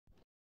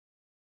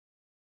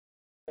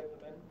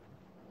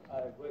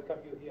I welcome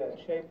you here at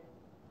SHAPE.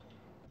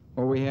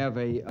 Well, we have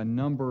a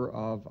number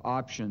of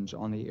options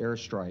on the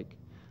airstrike,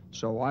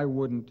 so I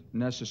wouldn't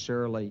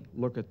necessarily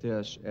look at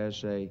this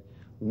as a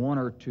one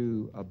or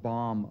two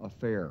bomb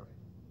affair.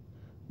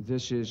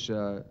 This is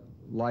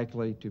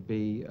likely to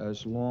be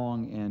as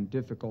long and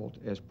difficult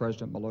as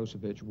President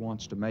Milosevic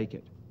wants to make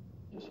it.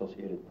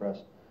 Associated Press,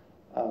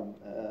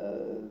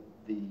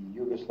 the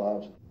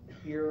Yugoslavs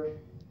here,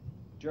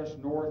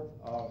 just north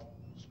of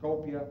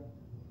Skopje,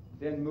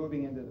 then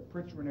moving into the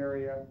Pritchman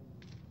area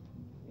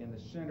in the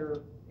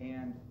center,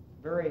 and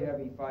very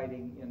heavy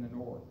fighting in the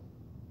north.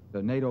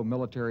 The NATO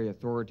military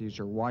authorities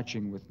are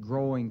watching with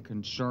growing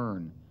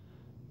concern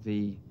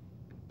the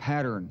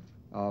pattern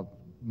of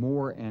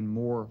more and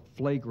more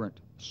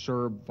flagrant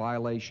Serb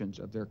violations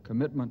of their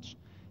commitments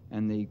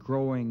and the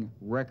growing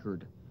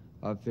record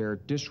of their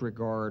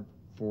disregard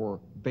for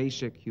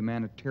basic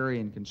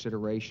humanitarian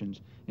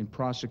considerations in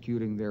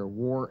prosecuting their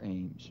war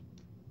aims.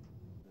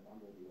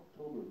 Under the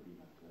October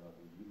agreement,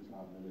 the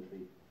Yugoslav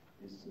military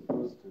is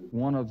supposed to...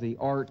 One of the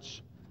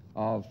arts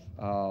of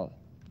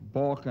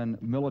Balkan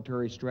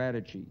military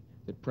strategy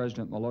that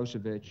President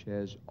Milosevic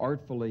has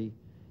artfully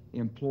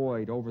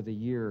employed over the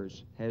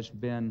years has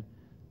been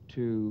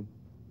to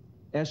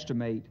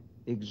estimate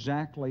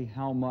exactly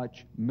how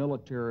much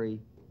military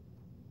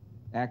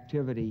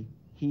activity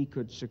he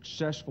could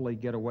successfully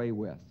get away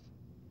with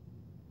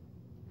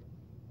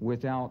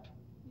without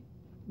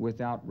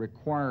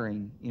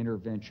requiring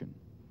intervention.